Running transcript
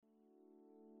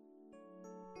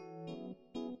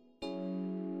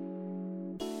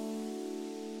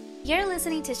You're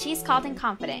listening to She's Called and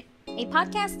Confident, a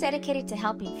podcast dedicated to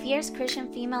helping fierce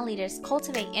Christian female leaders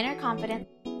cultivate inner confidence,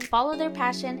 follow their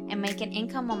passion, and make an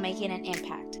income while making an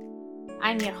impact.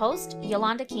 I'm your host,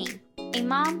 Yolanda King, a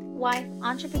mom, wife,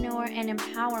 entrepreneur, and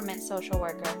empowerment social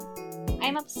worker.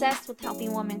 I'm obsessed with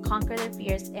helping women conquer their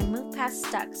fears and move past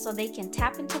stuck so they can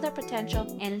tap into their potential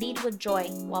and lead with joy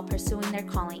while pursuing their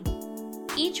calling.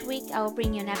 Each week, I will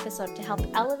bring you an episode to help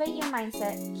elevate your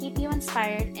mindset, keep you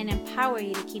inspired, and empower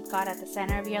you to keep God at the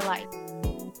center of your life.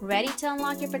 Ready to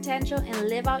unlock your potential and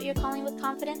live out your calling with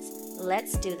confidence?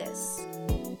 Let's do this.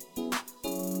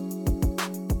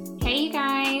 Hey, you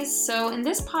guys. So in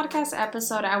this podcast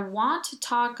episode, I want to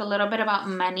talk a little bit about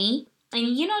money.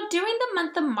 And during the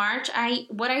month of March,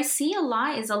 what I see a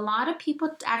lot is a lot of people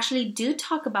actually do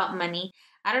talk about money.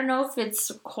 I don't know if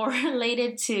it's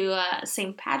correlated to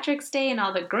St. Patrick's Day and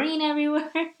all the green everywhere,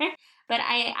 but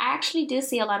I actually do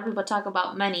see a lot of people talk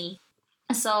about money.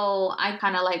 So I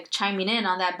kind of like chiming in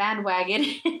on that bandwagon.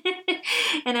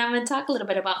 And I'm going to talk a little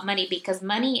bit about money because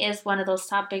money is one of those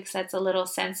topics that's a little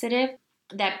sensitive,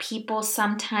 that people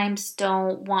sometimes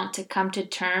don't want to come to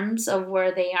terms of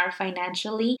where they are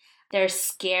financially. They're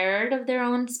scared of their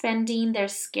own spending. They're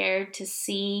scared to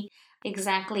see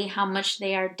exactly how much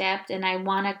they are debt, and I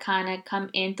want to kind of come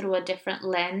in through a different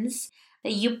lens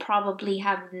that you probably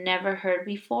have never heard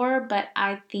before, but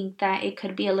I think that it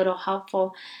could be a little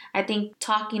helpful. I think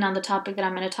talking on the topic that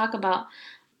I'm going to talk about,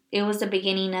 it was the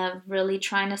beginning of really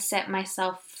trying to set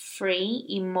myself free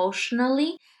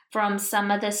emotionally from some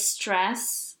of the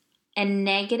stress and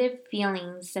negative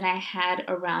feelings that I had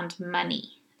around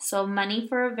money. So money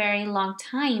for a very long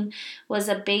time was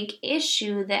a big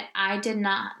issue that I did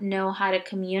not know how to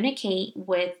communicate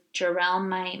with Jarrell,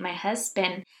 my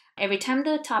husband. Every time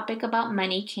the topic about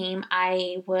money came,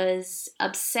 I was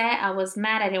upset, I was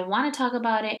mad, I didn't want to talk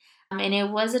about it. And it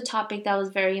was a topic that was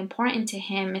very important to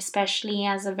him, especially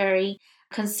as a very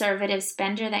conservative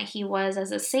spender that he was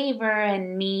as a saver,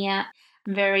 and me,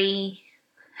 very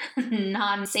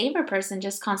non-saver person,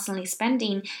 just constantly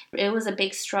spending. It was a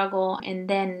big struggle. And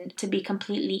then, to be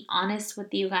completely honest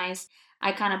with you guys,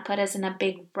 I kind of put us in a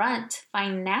big rut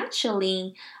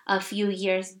financially a few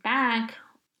years back.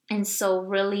 And so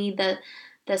really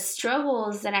the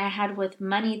struggles that I had with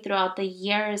money throughout the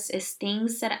years is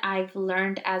things that I've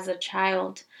learned as a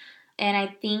child. And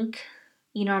I think,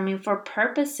 for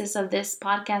purposes of this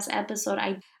podcast episode,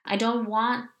 I don't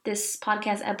want this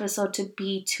podcast episode to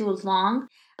be too long,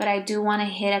 but I do want to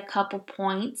hit a couple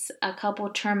points, a couple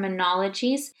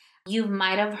terminologies. You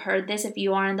might have heard this if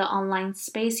you are in the online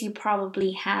space, you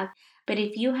probably have. But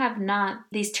if you have not,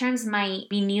 these terms might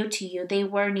be new to you. They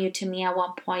were new to me at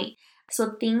one point.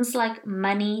 So things like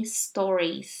money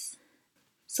stories.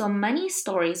 So money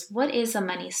stories, what is a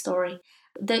money story?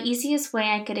 The easiest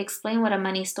way I could explain what a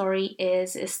money story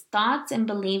is thoughts and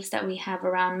beliefs that we have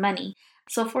around money.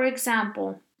 So for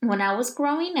example, when I was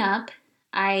growing up,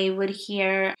 I would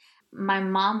hear my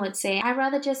mom would say, I'd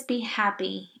rather just be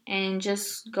happy and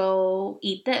just go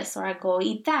eat this or I go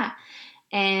eat that.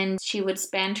 And she would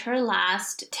spend her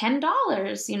last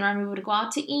 $10, we would go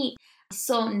out to eat.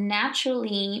 So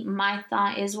naturally, my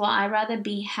thought is, well, I'd rather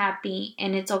be happy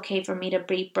and it's okay for me to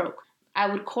be broke. I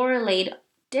would correlate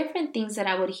different things that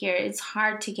I would hear. It's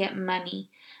hard to get money.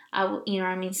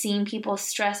 Seeing people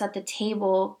stress at the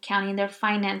table, counting their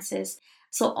finances.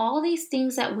 So all these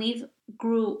things that we've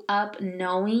grew up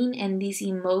knowing and these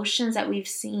emotions that we've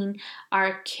seen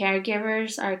our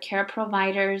caregivers, our care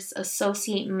providers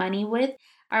associate money with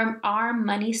are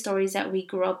money stories that we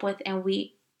grew up with, and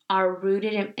we are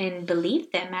rooted and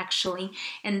believe them actually.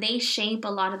 And they shape a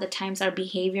lot of the times our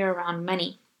behavior around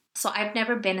money. So I've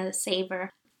never been a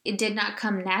saver. It did not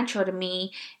come natural to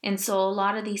me. And so a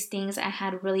lot of these things, I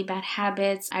had really bad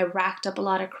habits. I racked up a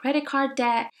lot of credit card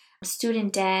debt,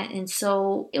 student debt. And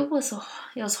so it was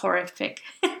horrific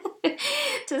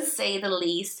to say the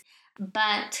least.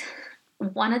 But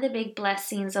one of the big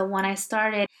blessings of when I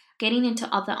started getting into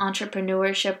the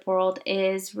entrepreneurship world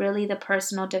is really the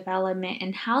personal development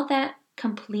and how that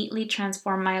completely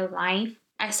transformed my life.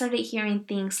 I started hearing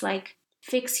things like,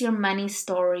 fix your money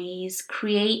stories,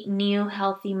 create new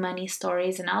healthy money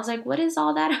stories. And I was like, what is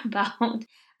all that about?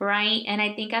 Right? And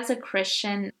I think as a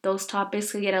Christian, those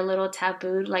topics could get a little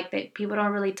tabooed, like that people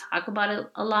don't really talk about it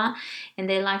a lot. And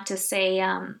they like to say,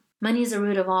 money is the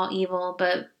root of all evil.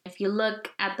 But if you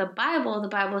look at the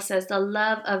Bible says the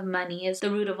love of money is the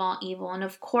root of all evil. And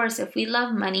of course, if we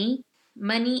love money,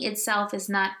 money itself is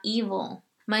not evil.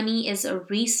 Money is a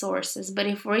resource. But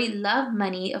if we love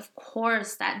money, of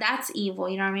course, that's evil.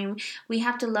 We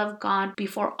have to love God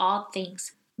before all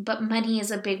things. But money is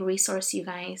a big resource, you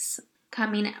guys.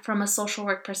 coming from a social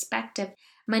work perspective,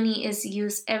 money is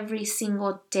used every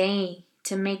single day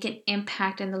to make an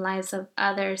impact in the lives of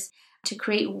others, to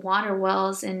create water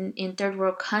wells in third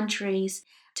world countries,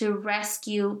 to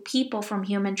rescue people from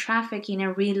human trafficking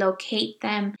and relocate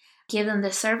them, give them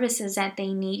the services that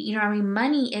they need. You know what I mean?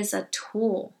 Money is a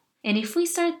tool. And if we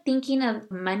start thinking of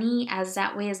money as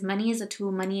that way, as money is a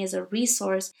tool, money is a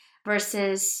resource,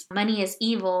 versus money is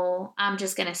evil, I'm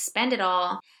just going to spend it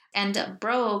all, end up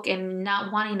broke and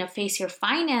not wanting to face your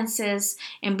finances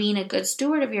and being a good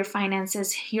steward of your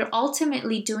finances, you're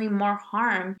ultimately doing more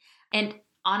harm. And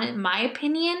on my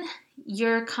opinion,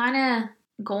 you're kind of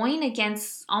going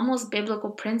against almost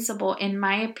biblical principle, in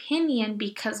my opinion,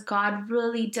 because God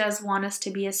really does want us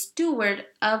to be a steward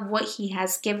of what He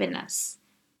has given us.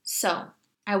 So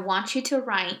I want you to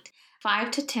write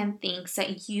 5 to 10 things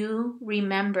that you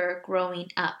remember growing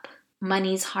up.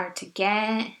 Money's hard to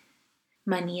get.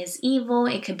 Money is evil.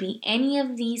 It could be any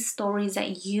of these stories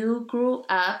that you grew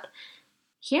up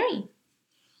hearing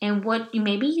and what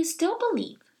maybe you still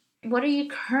believe. What are your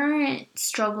current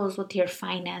struggles with your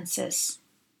finances?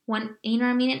 You know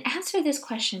what I mean? And answer this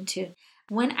question too.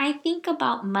 When I think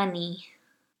about money,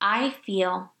 I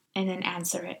feel, and then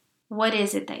answer it. What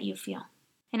is it that you feel?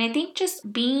 And I think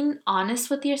just being honest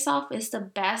with yourself is the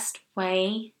best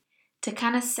way to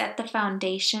kind of set the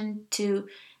foundation to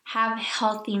have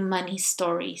healthy money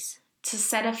stories, to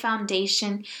set a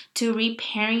foundation to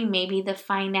repairing maybe the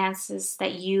finances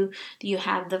that you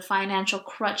have, the financial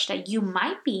crutch that you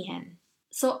might be in.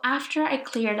 So after I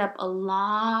cleared up a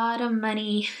lot of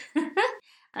money,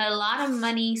 a lot of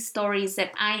money stories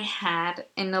that I had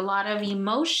and a lot of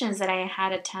emotions that I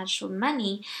had attached to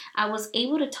money, I was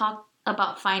able to talk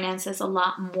about finances a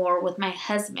lot more with my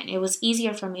husband. It was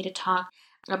easier for me to talk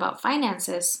about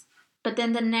finances. But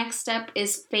then the next step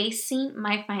is facing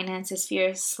my finances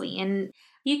fearlessly. And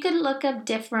you could look up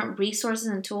different resources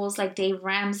and tools like Dave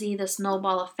Ramsey, the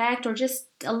snowball effect, or just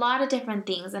a lot of different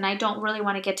things. And I don't really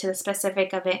want to get to the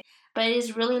specific of it, but it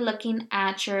is really looking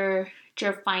at your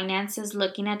finances,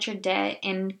 looking at your debt,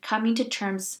 and coming to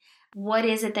terms, what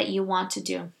is it that you want to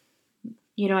do?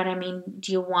 You know what I mean?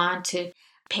 Do you want to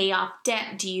pay off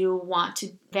debt? Do you want to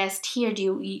invest here?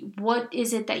 What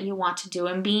is it that you want to do?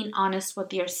 And being honest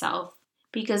with yourself.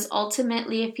 Because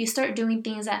ultimately, if you start doing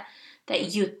things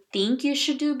that you think you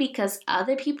should do because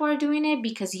other people are doing it,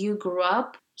 because you grew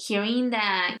up hearing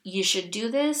that you should do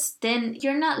this, then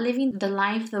you're not living the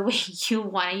life the way you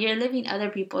want. You're living other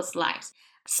people's lives.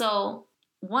 So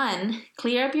 1,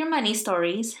 clear up your money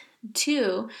stories.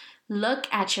 2, look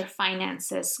at your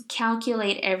finances,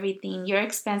 calculate everything, your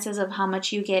expenses of how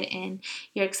much you get in,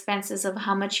 your expenses of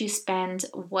how much you spend,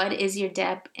 what is your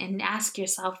debt, and ask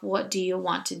yourself, what do you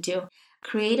want to do?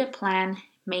 Create a plan,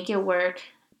 make it work.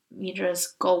 You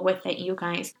just go with it, you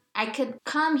guys. I could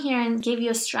come here and give you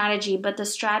a strategy, but the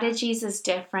strategies is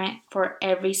different for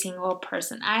every single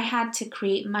person. I had to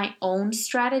create my own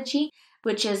strategy,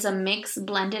 which is a mixed,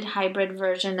 blended, hybrid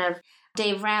version of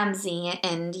Dave Ramsey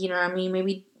and, you know what I mean,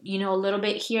 maybe, you know, a little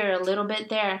bit here, a little bit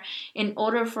there, in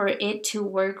order for it to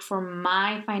work for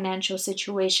my financial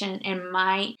situation and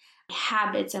my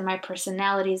habits and my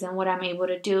personalities and what I'm able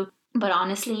to do. But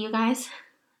honestly, you guys,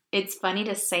 it's funny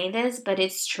to say this, but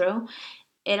it's true.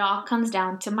 It all comes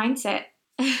down to mindset.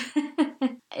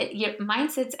 Your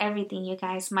mindset's everything, you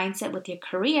guys. Mindset with your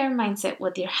career, mindset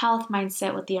with your health,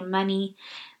 mindset with your money,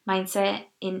 mindset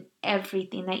in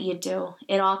everything that you do.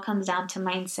 It all comes down to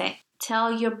mindset.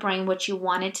 Tell your brain what you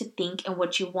want it to think and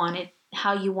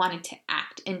how you want it to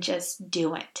act, and just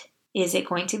do it. Is it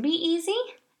going to be easy?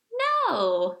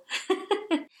 No.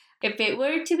 If it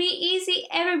were to be easy,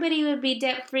 everybody would be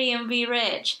debt-free and be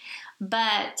rich.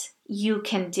 But you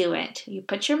can do it. You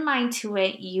put your mind to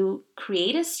it, you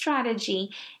create a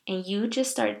strategy, and you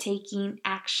just start taking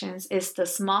actions. It's the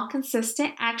small,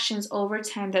 consistent actions over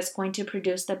time that's going to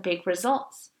produce the big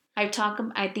results. I've talked,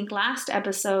 I think, last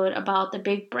episode about the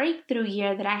big breakthrough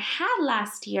year that I had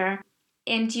last year.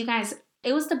 And you guys,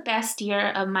 it was the best year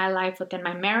of my life within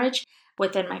my marriage,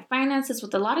 within my finances,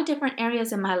 with a lot of different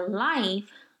areas in my life.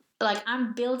 Like,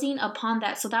 I'm building upon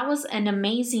that. So that was an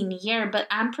amazing year, but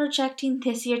I'm projecting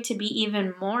this year to be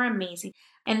even more amazing.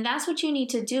 And that's what you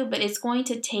need to do, but it's going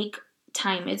to take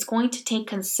time. It's going to take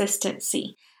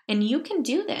consistency. And you can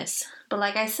do this. But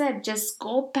like I said, just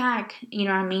go back, you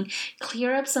know what I mean?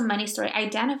 Clear up some money story.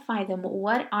 Identify them.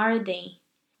 What are they?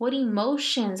 What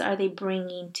emotions are they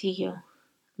bringing to you?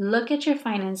 Look at your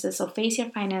finances. So face your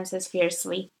finances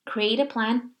fiercely. Create a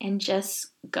plan and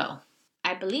just go.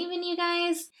 I believe in you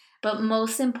guys. But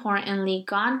most importantly,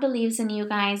 God believes in you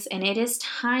guys, and it is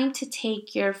time to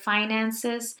take your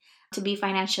finances to be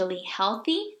financially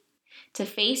healthy, to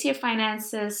face your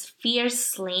finances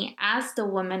fiercely as the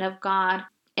woman of God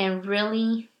and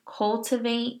really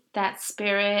cultivate that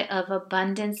spirit of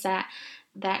abundance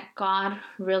that God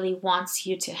really wants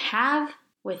you to have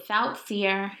without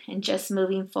fear and just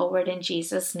moving forward in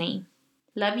Jesus' name.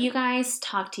 Love you guys.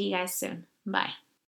 Talk to you guys soon. Bye.